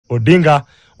Odinga,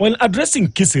 while addressing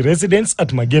Kisii residents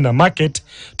at Magena Market,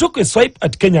 took a swipe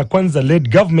at Kenya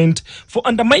Kwanza-led government for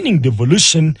undermining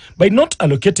devolution by not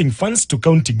allocating funds to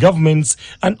county governments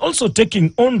and also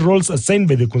taking on roles assigned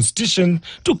by the constitution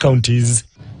to counties.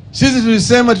 Sisi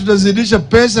tulisema tutazidisha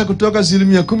pesa kutoka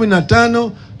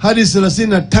 15% hadi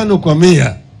 35 kwa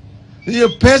 100. Hiyo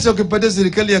pesa ukipatia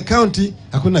serikali ya county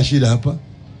hakuna shida hapa.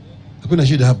 Hakuna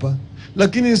shida hapa.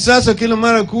 Lakini sasa kila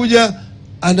mara kuja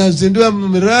anazindua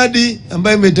miradi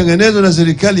ambayo imetengenezwa na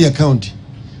serikali ya county.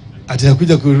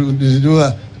 Atakuja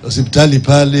kuzindua hospitali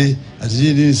pale,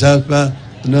 atijini sasa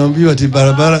unaambiwa ati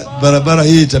barabara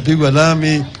hii itapigwa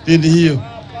lami, nini hiyo?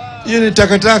 Hiyo ni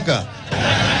takataka.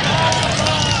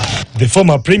 The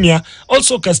former premier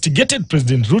also castigated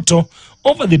President Ruto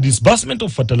over the disbursement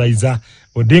of fertilizer.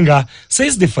 Odinga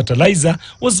says the fertilizer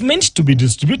was meant to be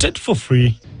distributed for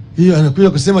free. Hiyo anakuja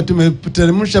kusema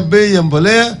tumeteremsha bei ya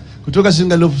mbolea kutoka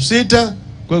shilingi 6,000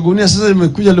 kwa gunia, sasa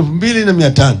imekuja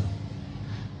 2,500.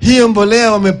 Hiyo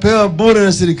mbolea wamepewa bure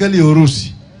na serikali ya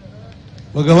Urusi,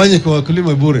 wagawanye kwa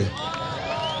wakulima bure.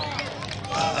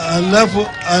 Alafu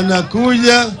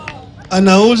anakuja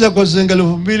anauza kwa shilingi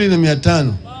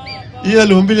 2,500. Hiyo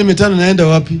 2,500 naenda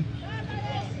wapi?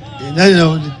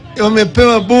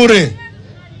 Wamepewa bure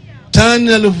tani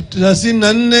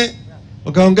 34,000,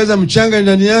 wakaongeza mchanga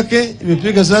ndani yake,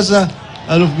 imefika sasa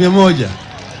 1,100.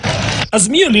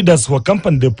 Azimio leaders who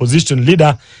accompanied the opposition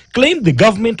leader claimed the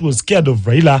government was scared of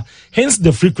Raila, hence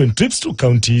the frequent trips to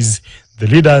counties. The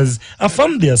leaders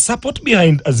affirmed their support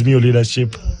behind Azimio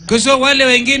leadership. Kwa wale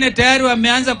wengine tayari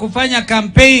wameanza kufanya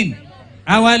campaign.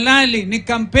 Awalali ni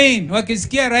campaign.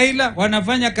 Wakisikia Raila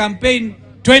wanafanya campaign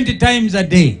 20 times a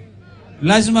day.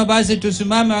 Lazima basi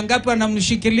tusimame. Wangapi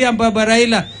wanamshikilia baba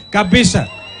Raila kabisa?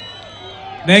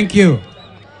 Thank you.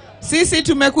 Sisi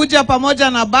tumekuja pamoja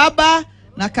na baba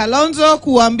na Kalonzo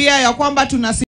kuambia ya kwamba